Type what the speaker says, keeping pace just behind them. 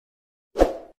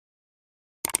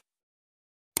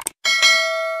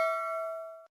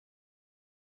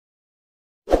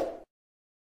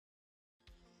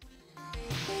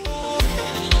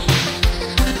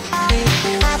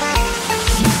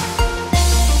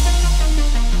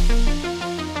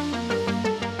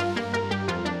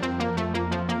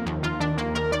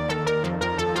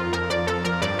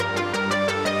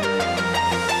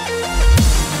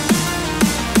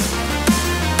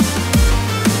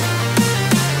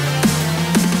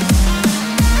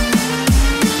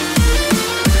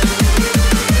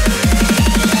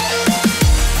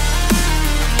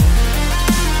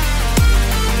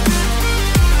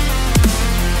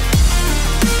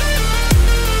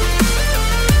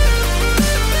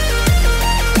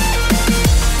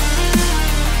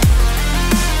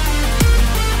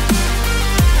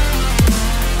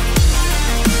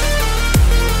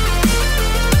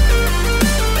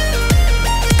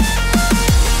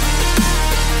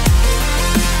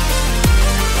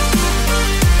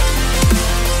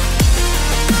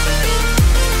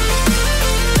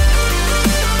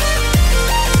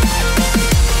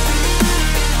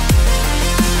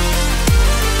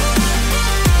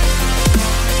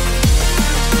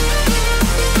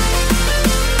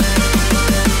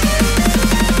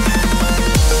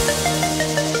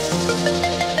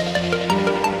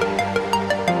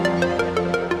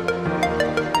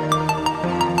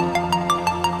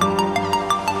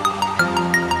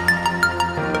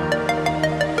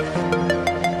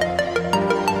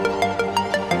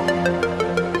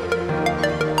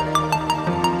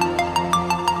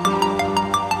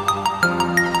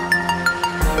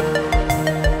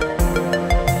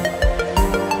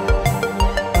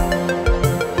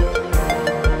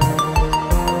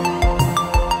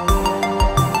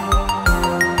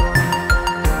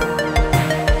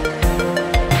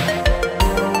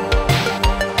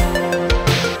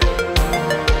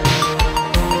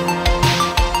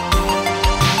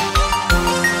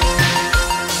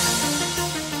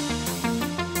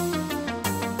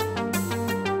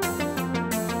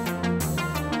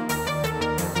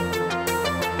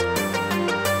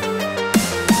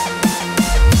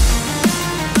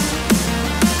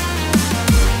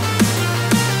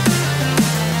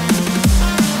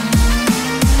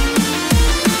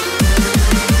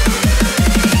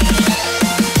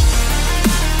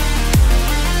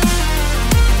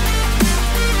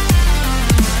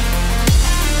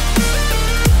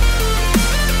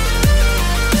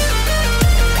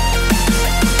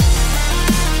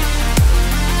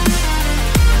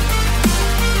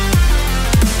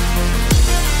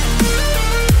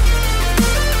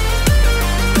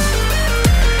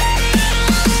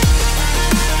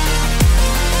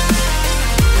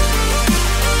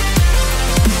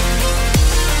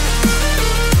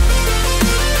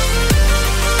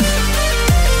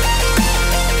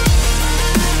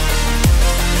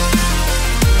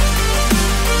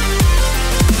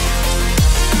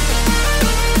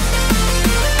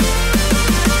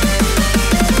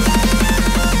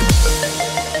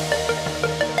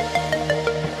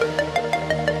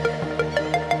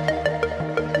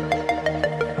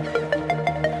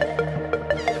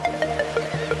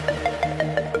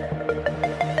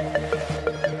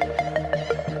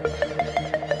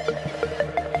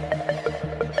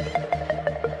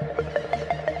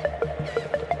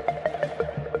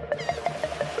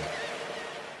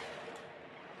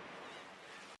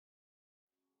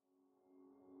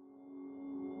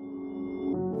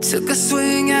Took a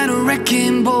swing at a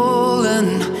wrecking ball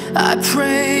and I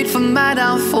prayed for my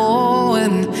downfall,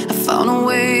 and I found a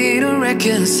way to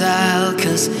reconcile,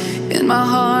 'cause in my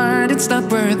heart it's not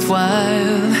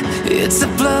worthwhile. It's a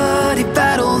bloody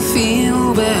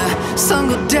battlefield where some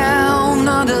go down,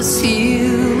 others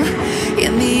heal.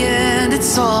 In the end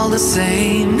it's all the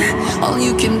same. All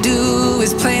you can do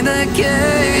is play the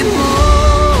game.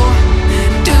 Oh,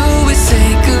 do we say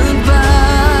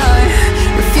goodbye?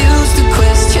 Refuse to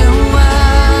question why.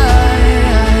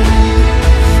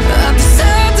 I'd be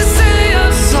sad to say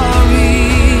I'm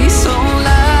sorry, so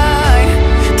lie.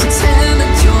 Pretend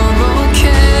that you're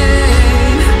okay.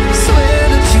 Swear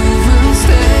that you will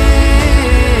stay.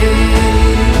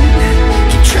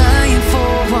 Keep trying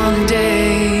for one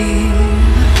day.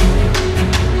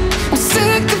 I'm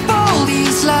sick of all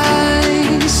these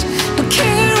lies. Don't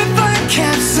care if I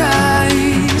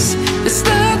capsize. There's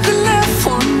nothing left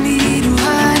for me to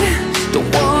hide. Don't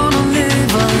wanna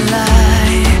live a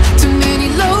lie. Too many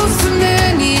lows, too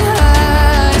many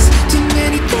highs. Too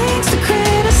many things to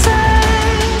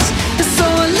criticize. And so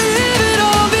I leave it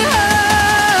all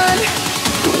behind.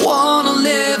 Don't wanna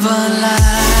live a lie.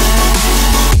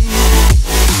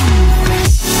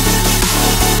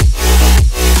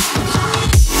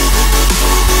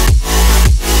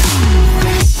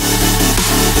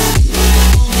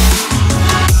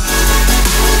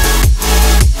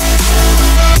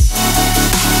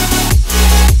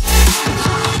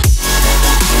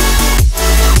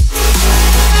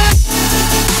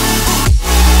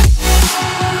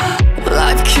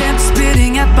 Life kept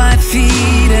spitting at my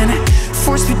feet and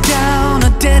forced me down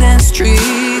a dead-end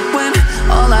street, when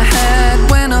all I had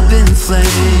went up in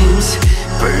flames,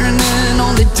 burning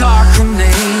only dark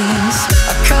remains.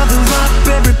 I cover up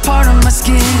every part of my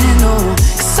skin, oh,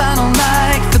 'cause I don't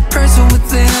like the person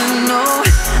within. Oh,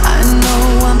 I know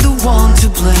I'm the one to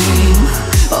blame.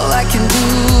 All I can do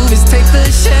is take the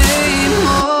shame.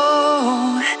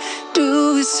 Oh,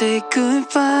 do we say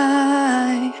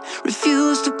goodbye?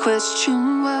 Refuse to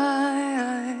question why.